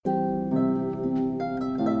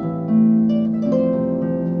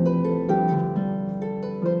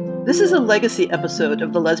This is a legacy episode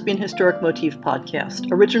of the Lesbian Historic Motif podcast,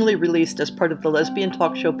 originally released as part of the Lesbian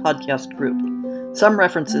Talk Show podcast group. Some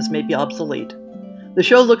references may be obsolete. The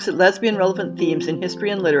show looks at lesbian-relevant themes in history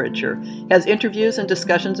and literature, has interviews and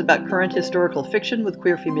discussions about current historical fiction with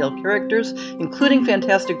queer female characters, including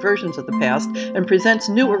fantastic versions of the past, and presents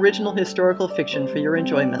new original historical fiction for your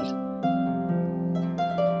enjoyment.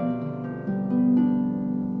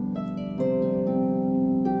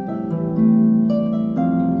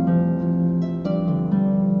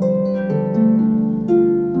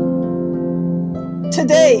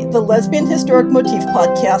 Today, the Lesbian Historic Motif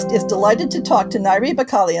podcast is delighted to talk to Nyri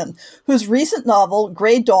Bakkalian, whose recent novel,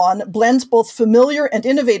 Grey Dawn, blends both familiar and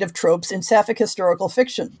innovative tropes in sapphic historical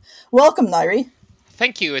fiction. Welcome, Nyri.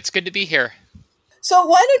 Thank you. It's good to be here. So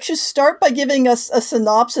why don't you start by giving us a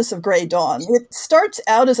synopsis of Grey Dawn? It starts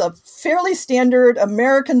out as a fairly standard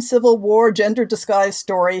American Civil War gender disguise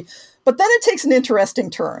story, but then it takes an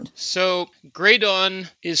interesting turn. So, Grey Dawn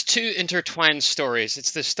is two intertwined stories.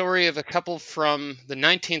 It's the story of a couple from the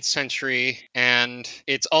 19th century, and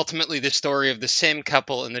it's ultimately the story of the same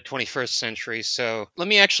couple in the 21st century. So, let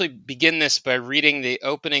me actually begin this by reading the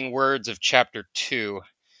opening words of chapter 2,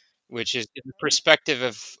 which is in the perspective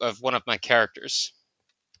of one of my characters.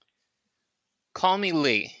 Call me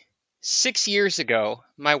Lee. 6 years ago,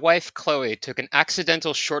 my wife Chloe took an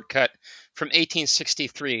accidental shortcut from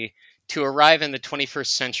 1863 to arrive in the 21st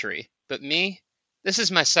century. But me? This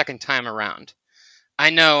is my second time around. I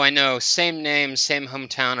know, same name, same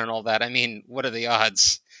hometown and all that. I mean, what are the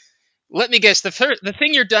odds? Let me guess, the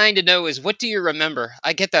thing you're dying to know is, what do you remember?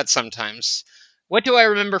 I get that sometimes. What do I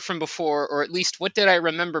remember from before, or at least what did I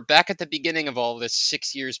remember back at the beginning of all this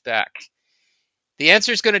 6 years back? The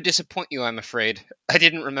answer's going to disappoint you, I'm afraid. I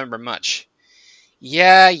didn't remember much.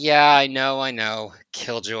 Yeah, I know.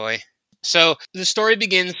 Killjoy. So the story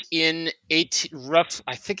begins in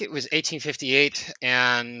I think it was 1858,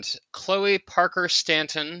 and Chloe Parker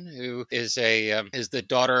Stanton, who is the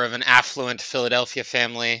daughter of an affluent Philadelphia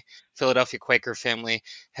Quaker family,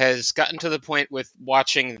 has gotten to the point with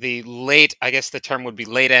watching the I guess the term would be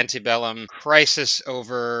late antebellum crisis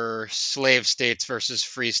over slave states versus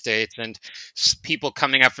free states, and people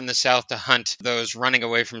coming up from the South to hunt those running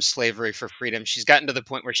away from slavery for freedom. She's gotten to the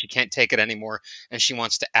point where she can't take it anymore, and she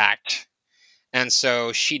wants to act. And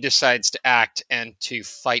so she decides to act and to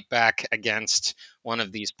fight back against one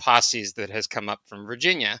of these posses that has come up from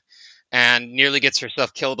Virginia, and nearly gets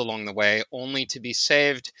herself killed along the way, only to be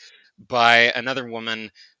saved by another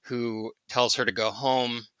woman who tells her to go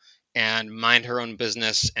home and mind her own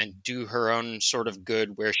business and do her own sort of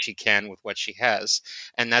good where she can with what she has.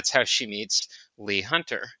 And that's how she meets Lee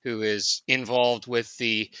Hunter, who is involved with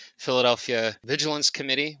the Philadelphia Vigilance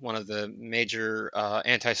Committee, one of the major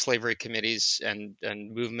anti-slavery committees and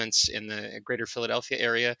movements in the greater Philadelphia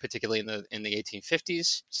area, particularly in the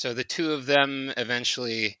 1850s. So the two of them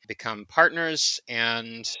eventually become partners,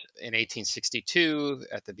 and in 1862,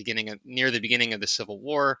 near the beginning of the Civil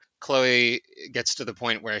War, Chloe gets to the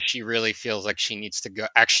point where she really feels like she needs to go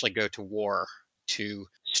to war to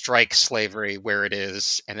strike slavery where it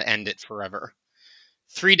is and end it forever.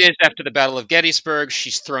 3 days after the Battle of Gettysburg,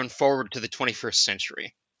 she's thrown forward to the 21st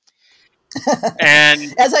century. And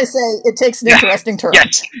as I say, it takes an interesting turn.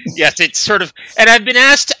 Yes, it's sort of. And I've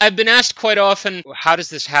been asked quite often, how does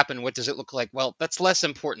this happen? What does it look like? Well, that's less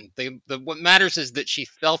important. What matters is that she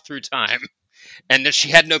fell through time, and that she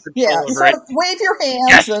had no control over it. Wave your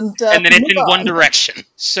hands, and then it's in one direction.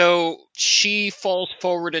 So she falls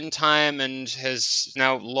forward in time and has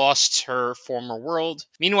now lost her former world.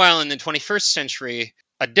 Meanwhile, in the 21st century,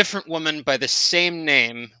 a different woman by the same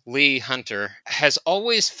name, Lee Hunter, has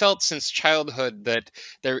always felt since childhood that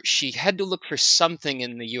she had to look for something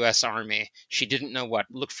in the U.S. Army. She didn't know what.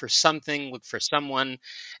 Look for something, look for someone.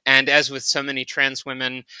 And as with so many trans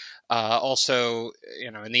women, also,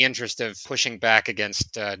 in the interest of pushing back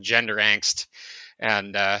against gender angst,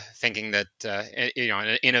 and thinking that,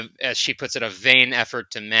 as she puts it, a vain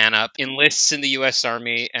effort to man up, enlists in the U.S.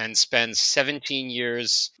 Army and spends 17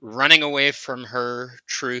 years running away from her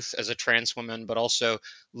truth as a trans woman, but also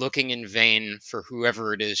looking in vain for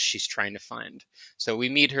whoever it is she's trying to find. So we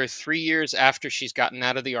meet her 3 years after she's gotten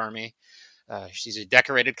out of the Army. She's a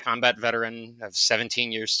decorated combat veteran of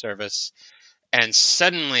 17 years service. And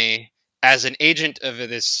suddenly, as an agent of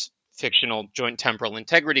this fictional Joint Temporal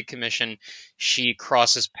Integrity Commission, she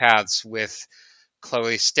crosses paths with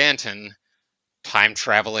Chloe Stanton,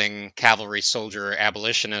 time-traveling cavalry soldier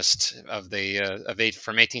abolitionist from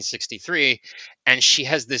 1863, and she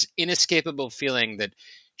has this inescapable feeling that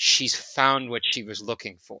she's found what she was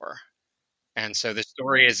looking for. And so the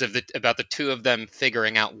story is about the two of them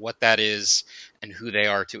figuring out what that is and who they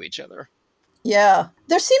are to each other. Yeah.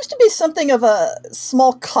 There seems to be something of a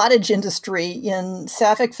small cottage industry in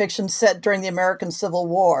sapphic fiction set during the American Civil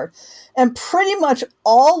War. And pretty much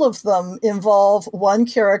all of them involve one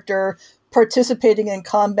character participating in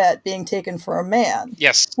combat being taken for a man.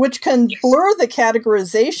 Yes. Which can blur the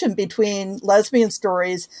categorization between lesbian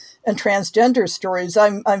stories and transgender stories.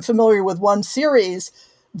 I'm familiar with one series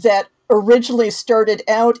that originally started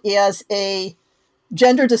out as a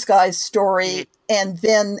gender disguised story, and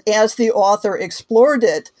then as the author explored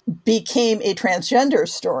it, became a transgender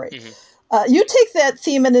story. You take that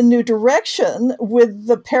theme in a new direction with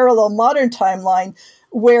the parallel modern timeline,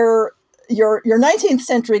 where your 19th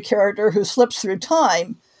century character who slips through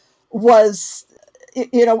time was,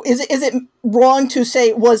 is it wrong to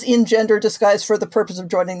say was in gender disguise for the purpose of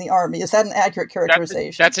joining the army? Is that an accurate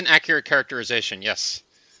characterization? That's an accurate characterization, yes.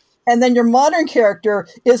 And then your modern character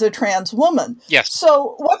is a trans woman. Yes.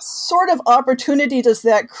 So what sort of opportunity does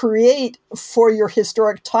that create for your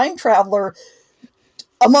historic time traveler,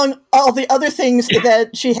 among all the other things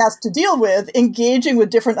that she has to deal with, engaging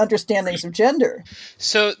with different understandings of gender?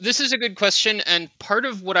 So this is a good question, and part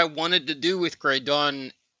of what I wanted to do with Grey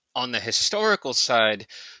Dawn on the historical side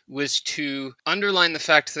was to underline the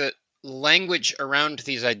fact that language around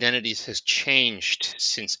these identities has changed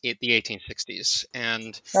since the 1860s.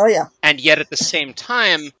 And yet at the same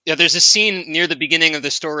time, there's a scene near the beginning of the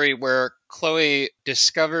story where Chloe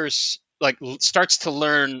starts to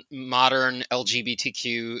learn modern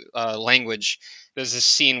LGBTQ language. There's this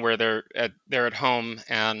scene where they're at home,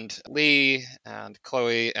 and Lee and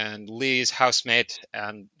Chloe and Lee's housemate,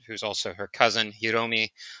 and who's also her cousin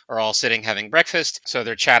Hiromi, are all sitting having breakfast. So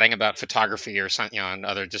they're chatting about photography or something, and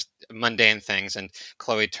other just mundane things. And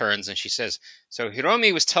Chloe turns and she says, "So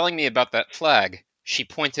Hiromi was telling me about that flag." She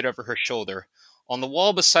pointed over her shoulder. On the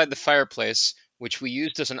wall beside the fireplace, which we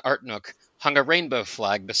used as an art nook, hung a rainbow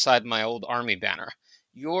flag beside my old army banner.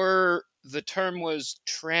 The term was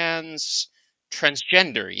transgender,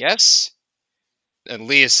 yes? And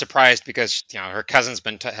Lee is surprised because her cousin's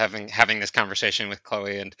been having this conversation with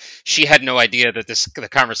Chloe, and she had no idea that the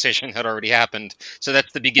conversation had already happened. So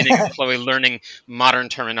that's the beginning of Chloe learning modern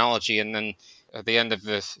terminology, and then at the end of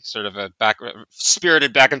this sort of a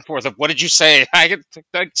spirited back and forth of what did you say? I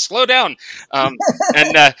slow down.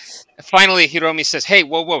 And finally, Hiromi says, "Hey,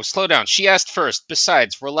 whoa, slow down. She asked first.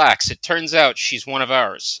 Besides, relax. It turns out she's one of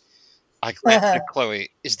ours." I glanced at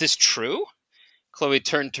Chloe. "Is this true?" Chloe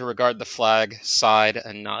turned to regard the flag, sighed,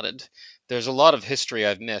 and nodded. "There's a lot of history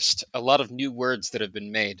I've missed, a lot of new words that have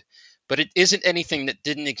been made, but it isn't anything that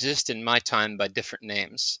didn't exist in my time by different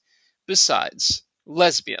names. Besides,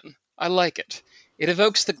 lesbian. I like it. It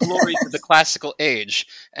evokes the glories of the classical age,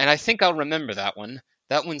 and I think I'll remember that one.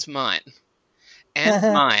 That one's mine."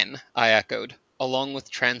 "And mine," I echoed, "along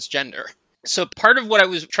with transgender." So part of what I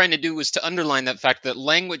was trying to do was to underline that fact that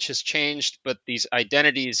language has changed, but these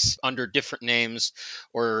identities under different names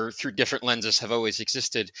or through different lenses have always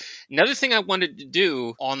existed. Another thing I wanted to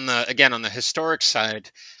do on the historic side,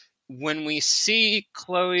 when we see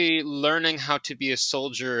Chloe learning how to be a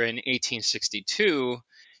soldier in 1862,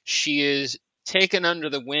 she is taken under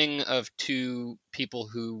the wing of two people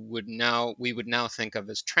who we would now think of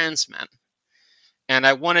as trans men. And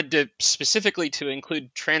I wanted to specifically to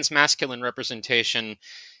include transmasculine representation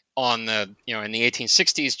in the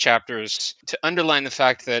 1860s chapters to underline the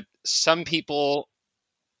fact that some people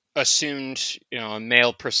assumed, a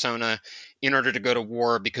male persona in order to go to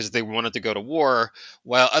war because they wanted to go to war,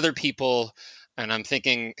 while other people, and I'm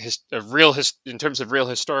thinking in terms of real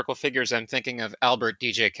historical figures, I'm thinking of Albert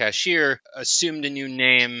DJ Cashier, assumed a new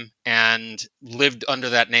name and lived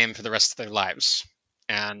under that name for the rest of their lives.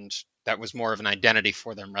 And that was more of an identity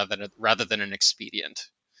for them rather than an expedient.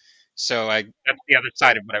 So that's the other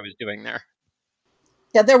side of what I was doing there.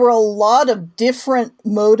 Yeah, there were a lot of different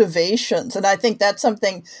motivations, and I think that's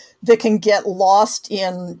something that can get lost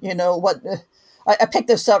in, what I picked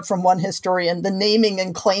this up from one historian, the naming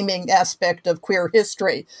and claiming aspect of queer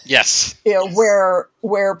history. Yes.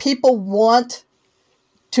 Where people want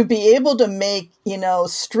to be able to make,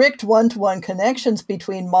 strict one-to-one connections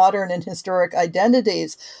between modern and historic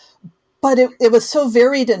identities. But it was so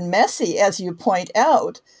varied and messy, as you point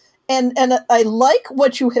out. And I like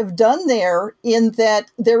what you have done there in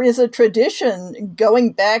that there is a tradition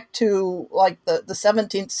going back to like the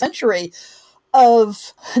 17th century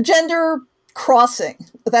of gender crossing.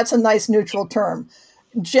 That's a nice neutral term.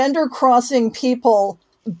 Gender crossing people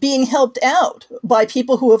being helped out by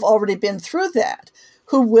people who have already been through that,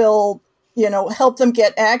 who will, help them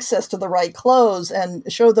get access to the right clothes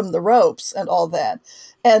and show them the ropes and all that.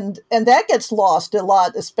 And that gets lost a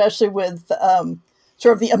lot, especially with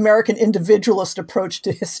sort of the American individualist approach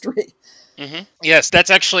to history. Mm-hmm. Yes, that's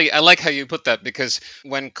actually, I like how you put that, because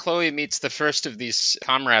when Chloe meets the first of these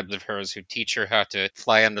comrades of hers who teach her how to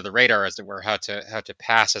fly under the radar, as it were, how to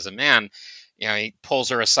pass as a man, he pulls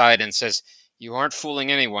her aside and says, "You aren't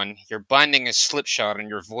fooling anyone. Your binding is slipshod and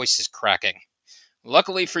your voice is cracking.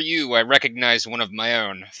 Luckily for you, I recognize one of my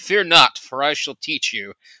own. Fear not, for I shall teach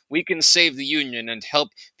you. We can save the Union and help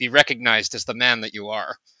be recognized as the man that you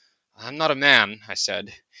are." "I'm not a man," I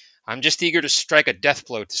said. "I'm just eager to strike a death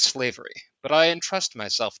blow to slavery, but I entrust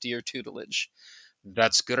myself to your tutelage."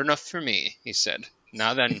 "That's good enough for me," he said.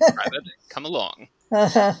 "Now then, Private, come along."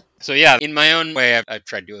 Uh-huh. So yeah, in my own way, I've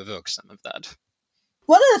tried to evoke some of that.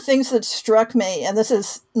 One of the things that struck me, and this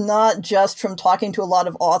is not just from talking to a lot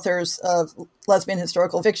of authors of lesbian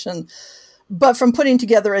historical fiction, but from putting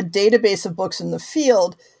together a database of books in the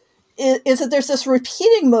field, is that there's this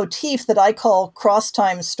repeating motif that I call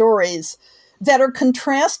cross-time stories that are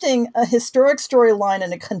contrasting a historic storyline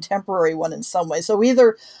and a contemporary one in some way. So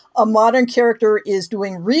either a modern character is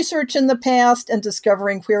doing research in the past and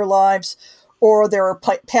discovering queer lives, or there are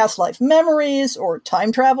past life memories or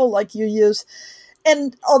time travel like you use.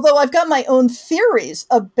 And although I've got my own theories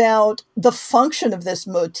about the function of this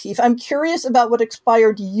motif, I'm curious about what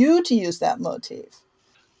inspired you to use that motif.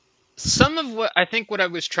 Some of what I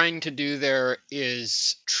was trying to do there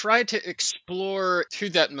is try to explore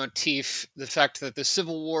through that motif the fact that the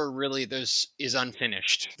Civil War really is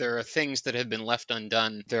unfinished. There are things that have been left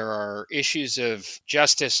undone. There are issues of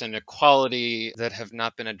justice and equality that have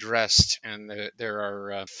not been addressed, and there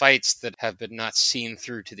are fights that have been not seen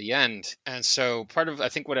through to the end. And so part of, I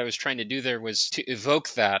think, what I was trying to do there was to evoke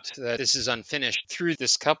that this is unfinished through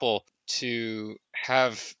this couple, to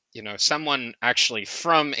have someone actually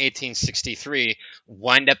from 1863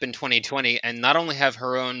 wind up in 2020 and not only have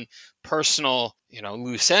her own personal,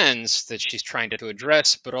 loose ends that she's trying to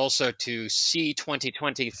address, but also to see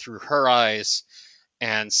 2020 through her eyes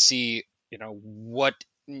and see, what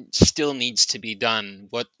still needs to be done,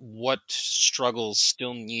 what struggles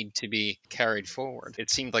still need to be carried forward. It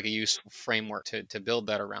seemed like a useful framework to build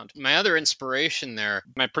that around. My other inspiration there,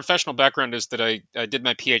 my professional background is that I did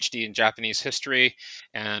my PhD in Japanese history,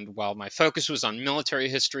 and while my focus was on military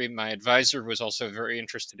history, my advisor was also very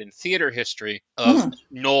interested in theater history of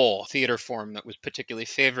Noh theater form that was particularly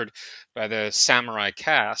favored by the samurai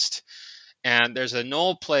caste. And there's a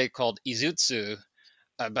Noh play called Izutsu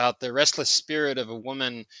about the restless spirit of a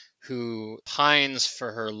woman who pines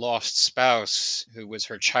for her lost spouse, who was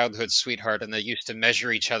her childhood sweetheart, and they used to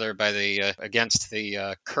measure each other by the against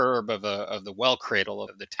the curb of the well cradle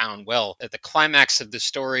of the town well. At the climax of the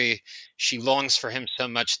story, she longs for him so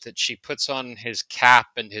much that she puts on his cap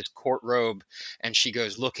and his court robe, and she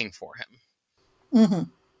goes looking for him. Mm-hmm.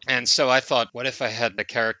 And so I thought, what if I had a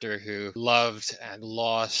character who loved and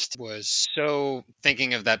lost, was so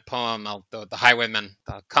thinking of that poem, the Highwayman,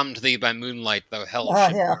 "Come to thee by moonlight, though hell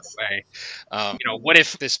should bar the way." What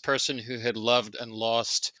if this person who had loved and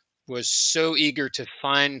lost was so eager to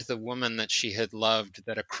find the woman that she had loved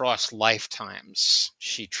that across lifetimes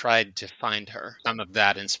she tried to find her? Some of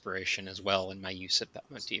that inspiration as well in my use of that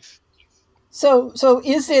motif. So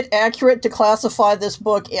is it accurate to classify this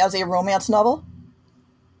book as a romance novel?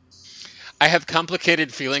 I have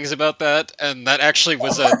complicated feelings about that, and that actually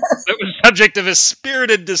was subject of a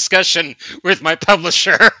spirited discussion with my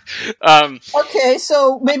publisher. Okay,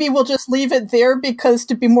 so maybe we'll just leave it there, because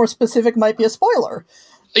to be more specific might be a spoiler.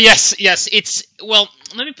 Yes, it's, well,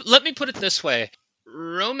 let me put it this way.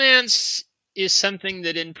 Romance is something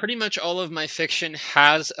that in pretty much all of my fiction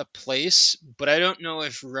has a place, but I don't know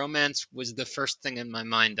if romance was the first thing in my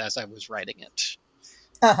mind as I was writing it.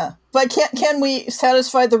 Uh-huh. But can we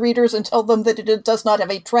satisfy the readers and tell them that it does not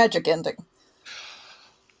have a tragic ending?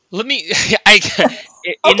 Let me,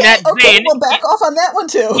 We'll back off on that one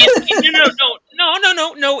too.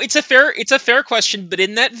 No. It's a fair question, but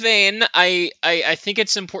in that vein, I think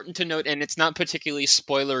it's important to note, and it's not particularly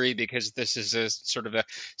spoilery because this is a sort of a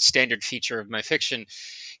standard feature of my fiction.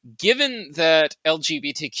 Given that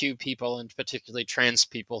LGBTQ people, and particularly trans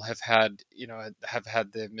people, have had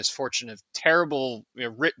the misfortune of terrible,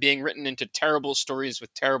 being written into terrible stories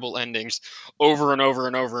with terrible endings over and over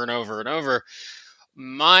and over and over and over,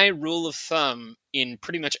 my rule of thumb in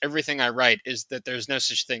pretty much everything I write is that there's no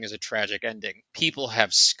such thing as a tragic ending. People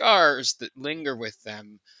have scars that linger with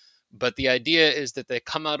them, but the idea is that they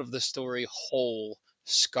come out of the story whole,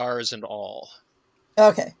 scars and all.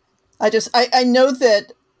 Okay. I know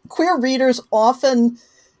that queer readers often,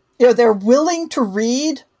 they're willing to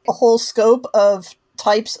read a whole scope of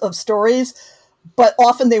types of stories, but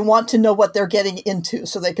often they want to know what they're getting into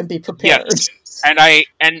so they can be prepared. Yes.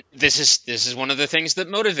 And this is one of the things that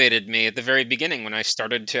motivated me at the very beginning when I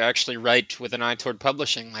started to actually write with an eye toward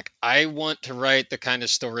publishing. Like, I want to write the kind of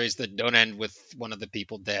stories that don't end with one of the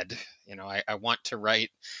people dead. I want to write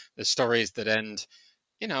the stories that end,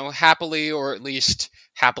 happily, or at least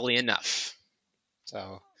happily enough.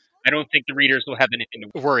 So I don't think the readers will have anything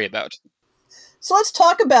to worry about. So let's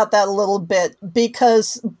talk about that a little bit,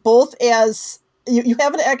 because both as you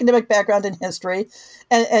have an academic background in history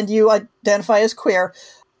and you identify as queer,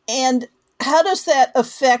 and how does that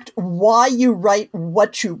affect why you write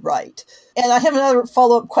what you write? And I have another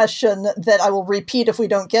follow-up question that I will repeat if we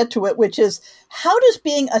don't get to it, which is, how does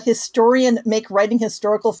being a historian make writing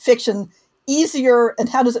historical fiction easier, and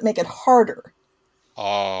how does it make it harder?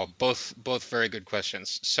 Oh, both very good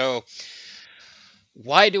questions. So,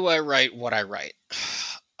 why do I write what I write?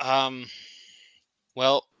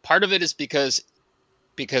 Well, part of it is because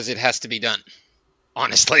it has to be done,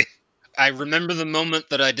 honestly. I remember the moment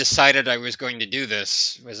that I decided I was going to do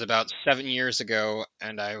this. It was about 7 years ago,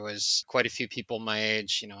 and I was quite a few people my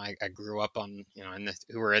age. I grew up on,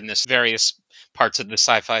 who were in this various parts of the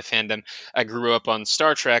sci-fi fandom. I grew up on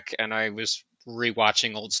Star Trek, and I was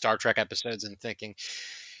rewatching old Star Trek episodes and thinking,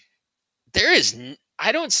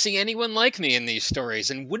 I don't see anyone like me in these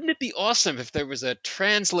stories, and wouldn't it be awesome if there was a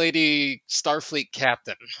trans lady Starfleet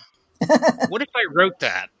captain? What if I wrote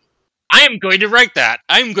that? I am going to write that.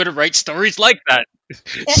 I'm going to write stories like that.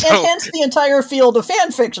 And hence the entire field of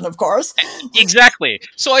fan fiction, of course. Exactly.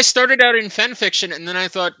 So I started out in fan fiction, and then I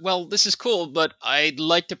thought, well, this is cool, but I'd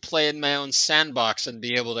like to play in my own sandbox and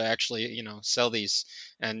be able to actually, sell these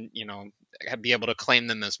and, be able to claim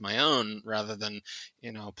them as my own rather than,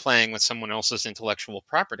 playing with someone else's intellectual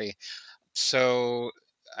property. So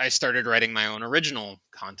I started writing my own original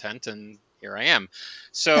content, and here I am.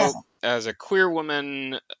 So, as a queer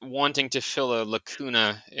woman wanting to fill a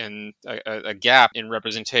lacuna in a gap in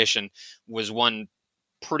representation was one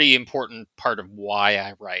pretty important part of why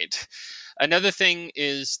I write. Another thing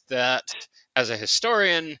is that as a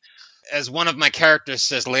historian, as one of my characters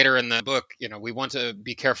says later in the book, we want to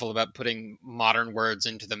be careful about putting modern words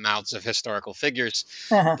into the mouths of historical figures.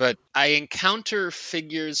 But I encounter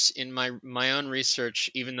figures in my own research,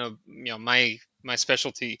 even though my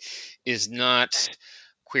specialty is not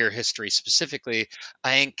queer history specifically.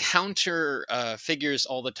 I encounter figures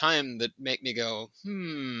all the time that make me go,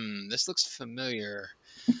 this looks familiar.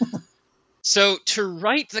 So to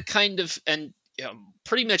write the kind of, and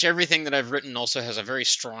pretty much everything that I've written also has a very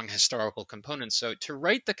strong historical component. So to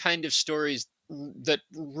write the kind of stories that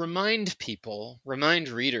remind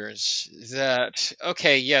readers that,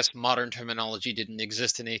 okay, yes, modern terminology didn't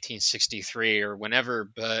exist in 1863 or whenever,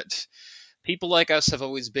 but people like us have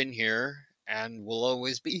always been here and will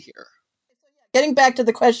always be here. Getting back to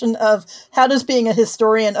the question of how does being a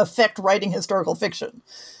historian affect writing historical fiction?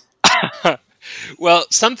 Well,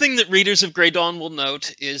 something that readers of Grey Dawn will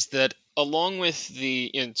note is that along with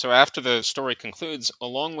so after the story concludes,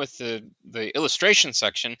 along with the illustration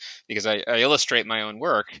section, because I illustrate my own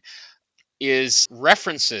work, is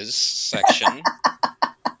references section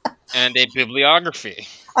and a bibliography.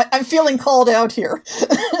 I'm feeling called out here.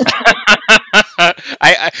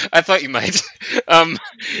 I thought you might.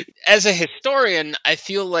 As a historian, I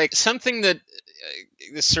feel like something that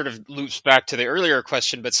this sort of loops back to the earlier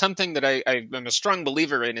question, but something that I am a strong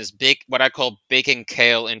believer in is what I call baking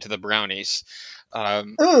kale into the brownies.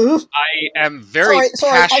 Ooh. I am very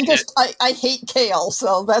passionate. I hate kale,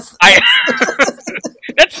 so that's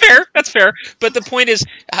That's fair. But the point is,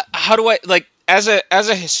 how do I, like, as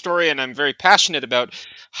a historian, I'm very passionate about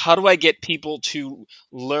how do I get people to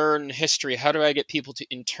learn history? How do I get people to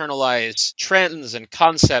internalize trends and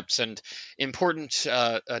concepts and important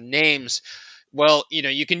names? Well,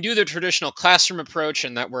 you can do the traditional classroom approach,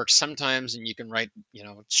 and that works sometimes, and you can write,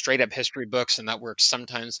 straight up history books, and that works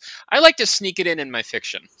sometimes. I like to sneak it in my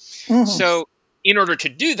fiction. Mm-hmm. So in order to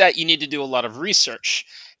do that, you need to do a lot of research.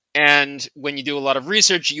 And when you do a lot of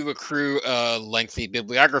research, you accrue a lengthy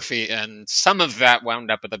bibliography, and some of that wound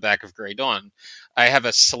up at the back of Grey Dawn. I have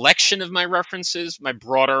a selection of my references, my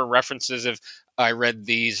broader references of I read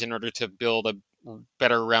these in order to build a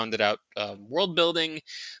better rounded out world building,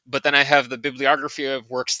 but then I have the bibliography of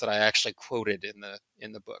works that I actually quoted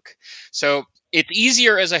in the book. So it's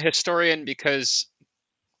easier as a historian because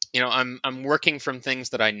I'm working from things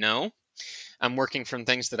that I know. I'm working from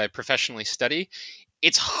things that I professionally study.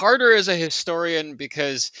 It's harder as a historian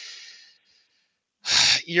because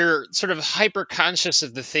you're sort of hyper conscious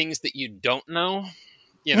of the things that you don't know.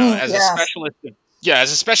 As a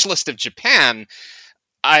specialist of Japan,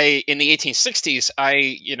 in the 1860s,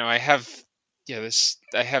 I have,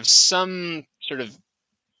 I have some sort of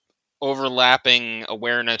overlapping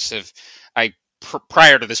awareness of,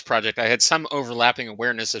 prior to this project, I had some overlapping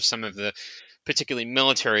awareness of some of the particularly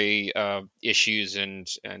military issues and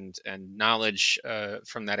knowledge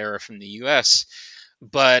from that era from the U.S.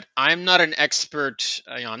 But I'm not an expert.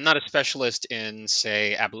 I'm not a specialist in,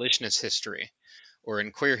 say, abolitionist history or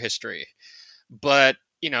in queer history. But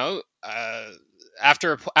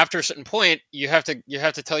after a certain point, you have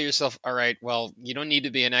to tell yourself, all right, well, you don't need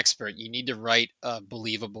to be an expert. You need to write a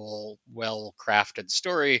believable, well crafted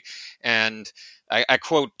story. And I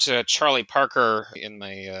quote Charlie Parker in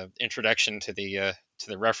my introduction to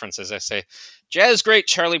the references. I say, jazz great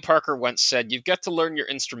Charlie Parker once said, "You've got to learn your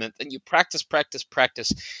instrument, then you practice, practice,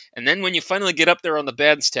 practice, and then when you finally get up there on the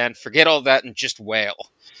bandstand, forget all that and just wail."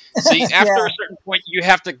 So after Yeah. a certain point, you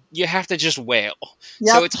have to just wail.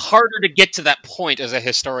 So Yep. it's harder to get to that point as a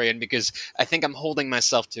historian because I think I'm holding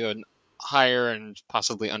myself to a higher and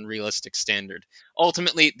possibly unrealistic standard.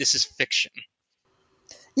 Ultimately, this is fiction.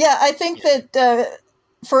 Yeah, I think that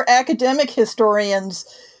for academic historians,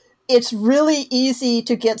 it's really easy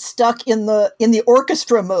to get stuck in the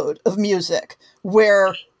orchestra mode of music,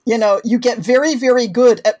 where you get very, very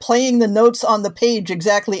good at playing the notes on the page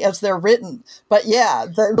exactly as they're written. But yeah,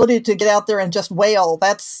 the ability to get out there and just wail,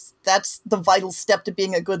 that's the vital step to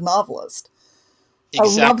being a good novelist. I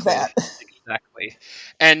love Exactly, that. exactly.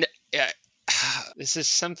 And this is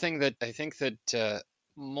something that I think that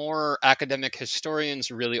more academic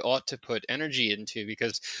historians really ought to put energy into,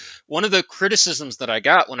 because one of the criticisms that I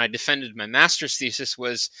got when I defended my master's thesis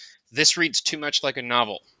was, this reads too much like a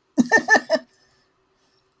novel.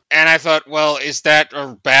 And I thought, well, is that a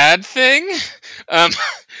bad thing? Um,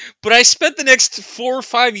 but I spent the next 4 or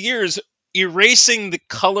 5 years erasing the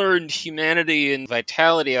color and humanity and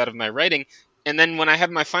vitality out of my writing. And then when I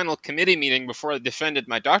had my final committee meeting before I defended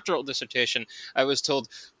my doctoral dissertation, I was told,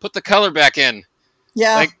 put the color back in.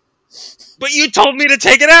 Yeah. Like, but you told me to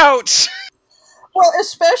take it out. Well,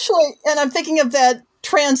 especially, and I'm thinking of that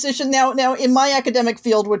transition now. Now, in my academic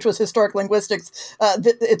field, which was historic linguistics,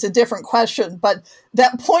 it's a different question. But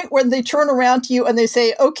that point when they turn around to you and they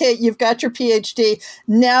say, "Okay, you've got your PhD.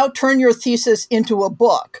 Now turn your thesis into a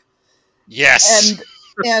book." Yes.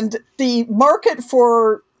 And the market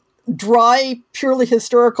for dry, purely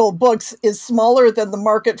historical books is smaller than the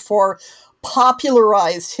market for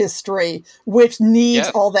popularized history, which needs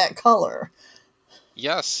Yes. all that color.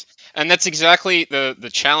 Yes. And that's exactly the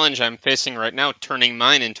challenge I'm facing right now, turning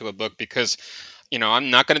mine into a book, because, I'm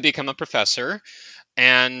not going to become a professor.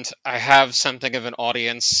 And I have something of an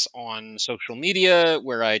audience on social media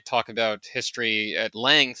where I talk about history at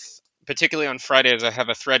length. Particularly on Fridays, I have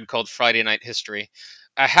a thread called Friday Night History.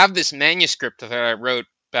 I have this manuscript that I wrote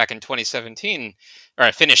back in 2017, or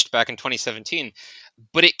I finished back in 2017,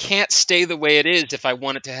 but it can't stay the way it is if I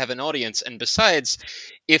want it to have an audience. And besides,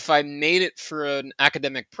 if I made it for an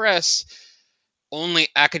academic press, only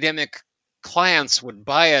academic clients would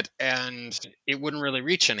buy it and it wouldn't really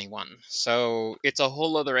reach anyone. So it's a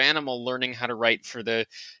whole other animal learning how to write for the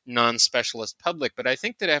non-specialist public. But I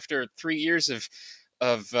think that after 3 years of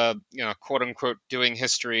quote unquote doing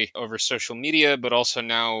history over social media, but also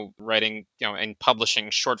now writing, and publishing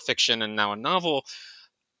short fiction and now a novel,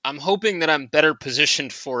 I'm hoping that I'm better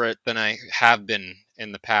positioned for it than I have been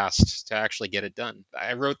in the past to actually get it done.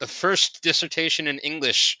 I wrote the first dissertation in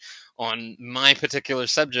English on my particular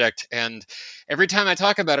subject, and every time I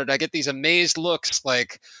talk about it, I get these amazed looks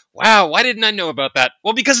like, wow, why didn't I know about that?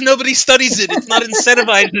 Well, because nobody studies it. It's not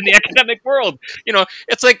incentivized in the academic world.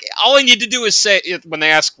 It's like all I need to do is say, when they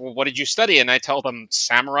ask, well, what did you study? And I tell them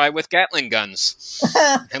samurai with Gatling guns.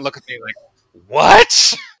 And look at me like,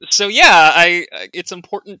 what? So yeah, it's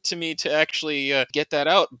important to me to actually get that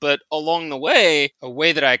out. But along the way, a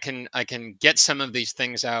way that I can get some of these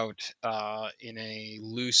things out in a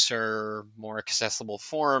looser, more accessible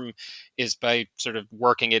form is by sort of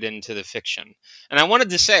working it into the fiction. And I wanted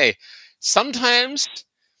to say, sometimes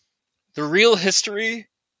the real history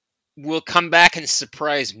will come back and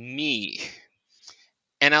surprise me.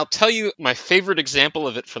 And I'll tell you my favorite example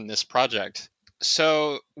of it from this project.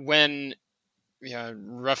 So when,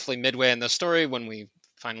 roughly midway in the story, when we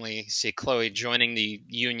finally see Chloe joining the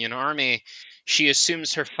Union Army, she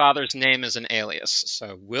assumes her father's name as an alias,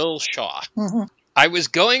 so Will Shaw. Mhm. I was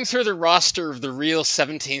going through the roster of the real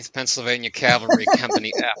 17th Pennsylvania Cavalry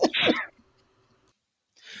Company F.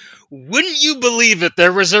 Wouldn't you believe it,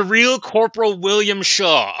 there was a real Corporal William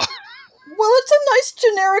Shaw. Well, it's a nice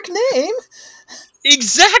generic name.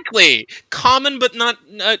 Exactly. Common, but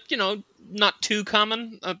not too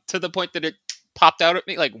common, to the point that it popped out at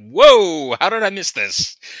me like, whoa, how did I miss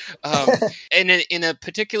this? And in a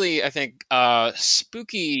particularly, I think,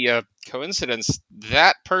 spooky coincidence,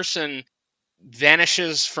 that person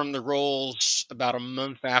vanishes from the rolls about a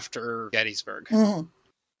month after Gettysburg. Mm.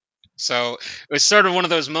 So it was sort of one of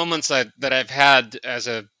those moments that I've had as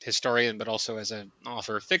a historian, but also as an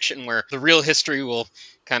author of fiction, where the real history will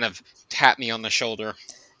kind of tap me on the shoulder.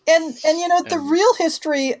 And the real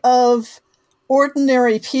history of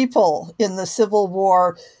ordinary people in the Civil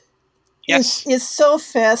War yes. is so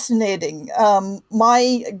fascinating.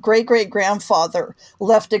 My great-great-grandfather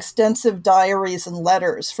left extensive diaries and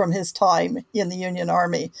letters from his time in the Union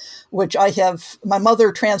Army, which my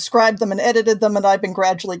mother transcribed them and edited them, and I've been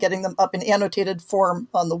gradually getting them up in annotated form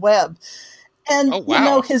on the web. And, oh,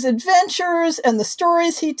 wow. His adventures and the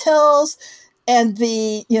stories he tells and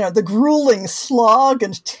the grueling slog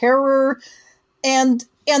and terror and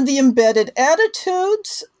the embedded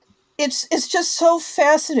attitudes, it's just so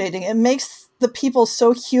fascinating. It makes the people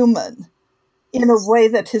so human in a way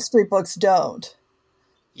that history books don't.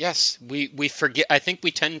 Yes, we forget. I think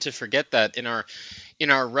we tend to forget that in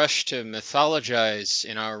our rush to mythologize,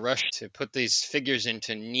 in our rush to put these figures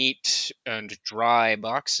into neat and dry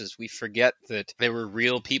boxes, we forget that they were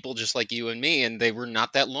real people just like you and me, and they were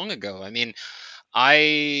not that long ago. I mean,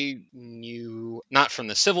 I knew, not from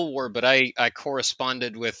the Civil War, but I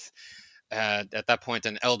corresponded with, at that point,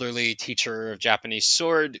 an elderly teacher of Japanese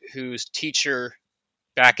sword whose teacher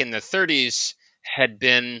back in the 30s had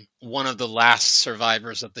been one of the last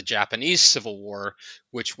survivors of the Japanese Civil War,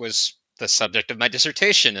 which was the subject of my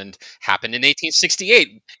dissertation and happened in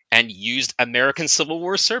 1868 and used American Civil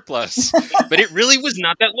War surplus. But it really was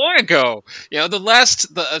not that long ago.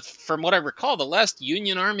 From what I recall, the last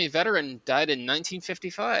Union Army veteran died in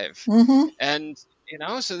 1955. Mm-hmm. And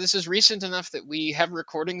so this is recent enough that we have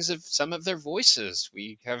recordings of some of their voices.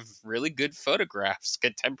 We have really good photographs,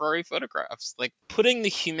 contemporary photographs, like putting the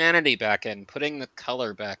humanity back in, putting the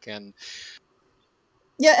color back in.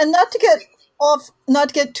 Yeah, and not to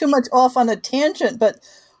get too much off on a tangent, but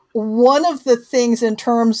one of the things in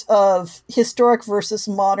terms of historic versus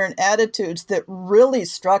modern attitudes that really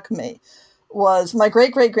struck me was my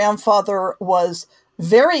great-great-grandfather was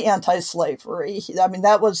very anti-slavery. I mean,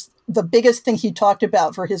 that was the biggest thing he talked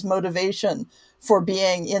about for his motivation for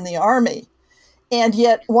being in the Army. And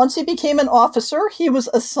yet, once he became an officer, he was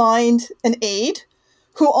assigned an aide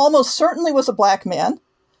who almost certainly was a black man.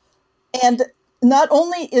 And not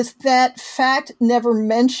only is that fact never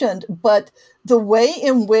mentioned, but the way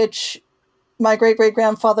in which my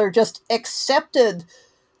great-great-grandfather just accepted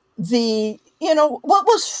what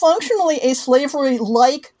was functionally a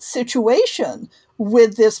slavery-like situation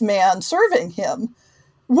with this man serving him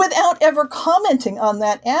without ever commenting on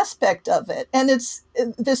that aspect of it. And it's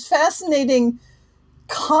this fascinating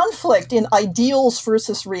conflict in ideals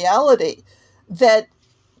versus reality that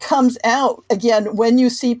comes out again when you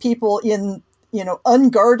see people in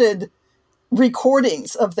unguarded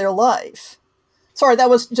recordings of their life. Sorry, that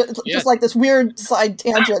was just like this weird side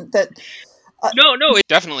tangent that no,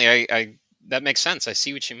 definitely I that makes sense. I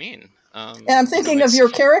see what you mean. And I'm thinking of your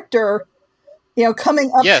character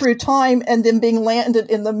coming up yes. through time and then being landed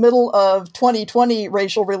in the middle of 2020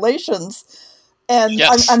 racial relations. And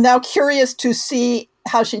yes. I'm now curious to see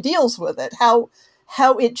how she deals with it, how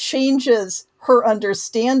it changes her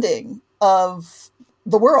understanding of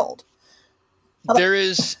the world.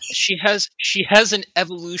 She has an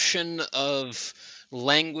evolution of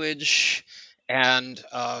language and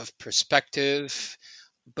of perspective,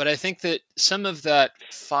 but I think that some of that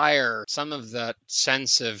fire, some of that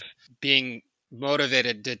sense of being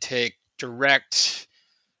motivated to take direct,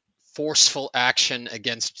 forceful action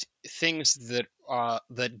against things that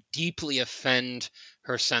deeply offend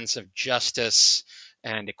her sense of justice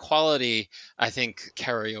and equality, I think,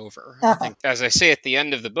 carry over. I think, as I say at the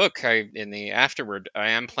end of the book, in the afterword,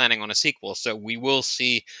 I am planning on a sequel, so we will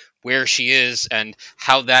see where she is and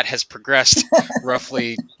how that has progressed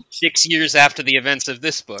roughly 6 years after the events of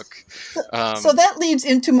this book. So that leads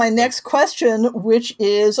into my next question, which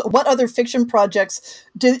is, what other fiction projects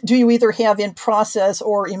do you either have in process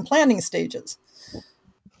or in planning stages?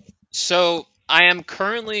 So I am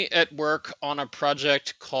currently at work on a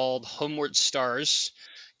project called Homeward Stars.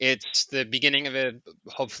 It's the beginning of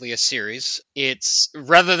hopefully a series. It's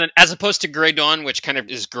as opposed to Grey Dawn, which kind of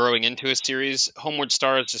is growing into a series, Homeward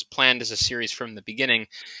Stars is planned as a series from the beginning.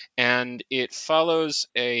 And it follows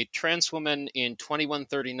a trans woman in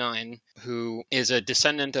 2139 who is a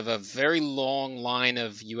descendant of a very long line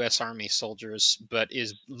of U.S. Army soldiers, but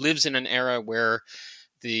lives in an era where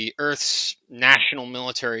the Earth's national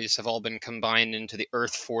militaries have all been combined into the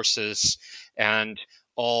Earth forces, and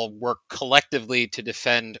all work collectively to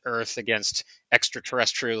defend Earth against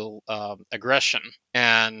extraterrestrial aggression.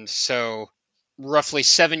 And so roughly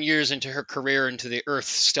 7 years into her career into the Earth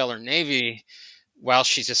Stellar Navy, while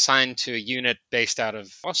she's assigned to a unit based out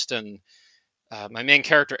of Boston, my main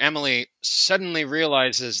character, Emily, suddenly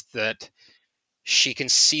realizes that she can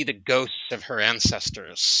see the ghosts of her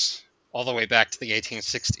ancestors all the way back to the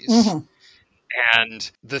 1860s. Mm-hmm.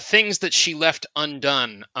 And the things that she left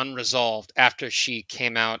undone, unresolved, after she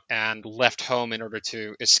came out and left home in order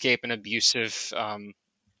to escape an abusive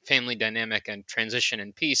family dynamic and transition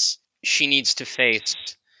in peace, she needs to face.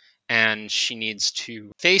 And she needs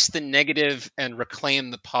to face the negative and reclaim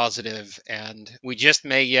the positive. And we just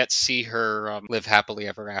may yet see her live happily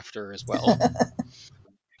ever after as well.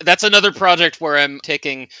 That's another project where I'm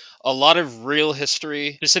taking a lot of real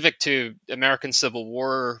history specific to American Civil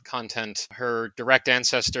War content. Her direct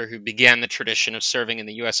ancestor who began the tradition of serving in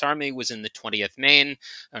the U.S. Army was in the 20th Maine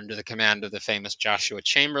under the command of the famous Joshua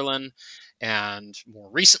Chamberlain. And more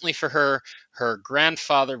recently for her, her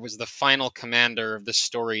grandfather was the final commander of the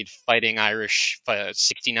storied Fighting Irish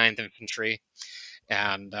 69th Infantry.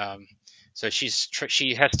 And so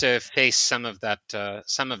she has to face some of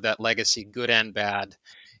that legacy, good and bad,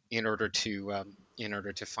 in order to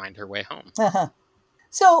find her way home. Uh-huh.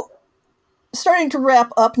 So, starting to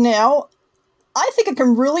wrap up now, I think it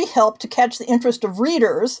can really help to catch the interest of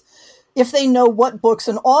readers if they know what books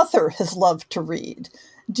an author has loved to read.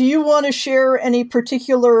 Do you want to share any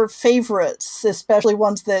particular favorites, especially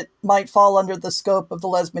ones that might fall under the scope of the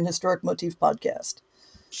Lesbian Historic Motif podcast?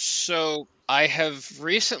 So I have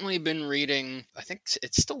recently been reading, I think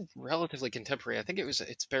it's still relatively contemporary. I think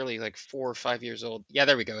it's barely like 4 or 5 years old. Yeah,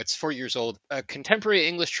 there we go. It's 4 years old. A contemporary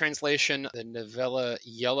English translation, the novella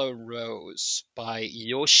Yellow Rose by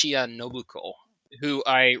Yoshia Nobuko, who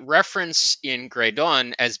I reference in Grey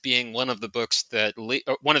Dawn as being one of the books that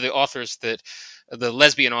one of the authors that the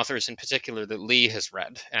lesbian authors in particular that Lee has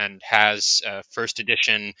read and has a first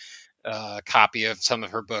edition copy of some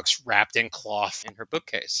of her books wrapped in cloth in her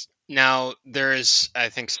bookcase. Now, there's, I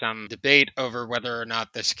think, some debate over whether or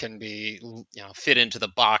not this can be, fit into the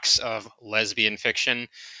box of lesbian fiction.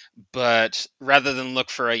 But rather than look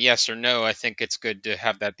for a yes or no, I think it's good to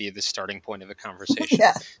have that be the starting point of a conversation.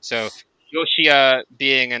 Yeah. So Yoshia,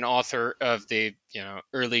 being an author of the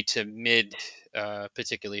early to mid,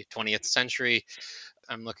 particularly 20th century,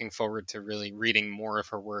 I'm looking forward to really reading more of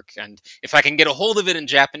her work. And if I can get a hold of it in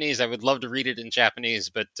Japanese, I would love to read it in Japanese.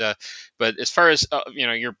 But as far as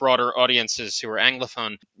your broader audiences who are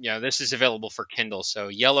Anglophone, this is available for Kindle. So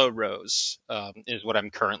Yellow Rose is what I'm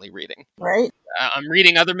currently reading. Right. I'm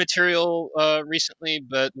reading other material recently,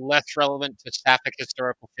 but less relevant to sapphic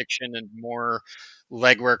historical fiction and more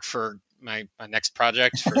legwork for my next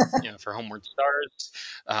project for Homeward Stars.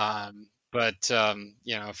 But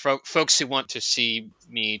folks who want to see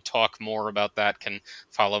me talk more about that can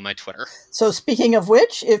follow my Twitter. So speaking of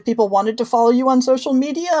which, if people wanted to follow you on social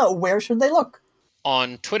media, where should they look?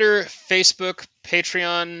 On Twitter, Facebook,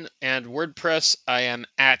 Patreon, and WordPress, I am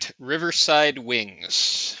at Riverside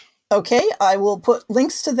Wings. Okay, I will put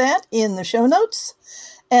links to that in the show notes.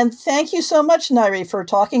 And thank you so much, Nyri, for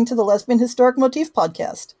talking to the Lesbian Historic Motif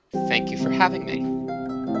podcast. Thank you for having me.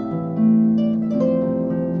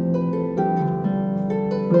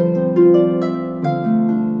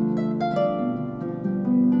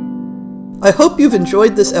 I hope you've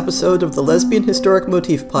enjoyed this episode of the Lesbian Historic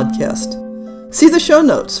Motif podcast. See the show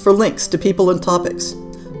notes for links to people and topics.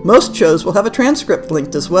 Most shows will have a transcript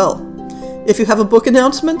linked as well. If you have a book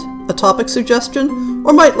announcement, a topic suggestion,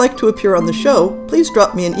 or might like to appear on the show, please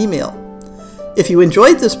drop me an email. If you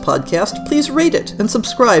enjoyed this podcast, please rate it and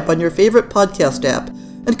subscribe on your favorite podcast app,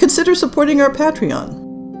 and consider supporting our Patreon.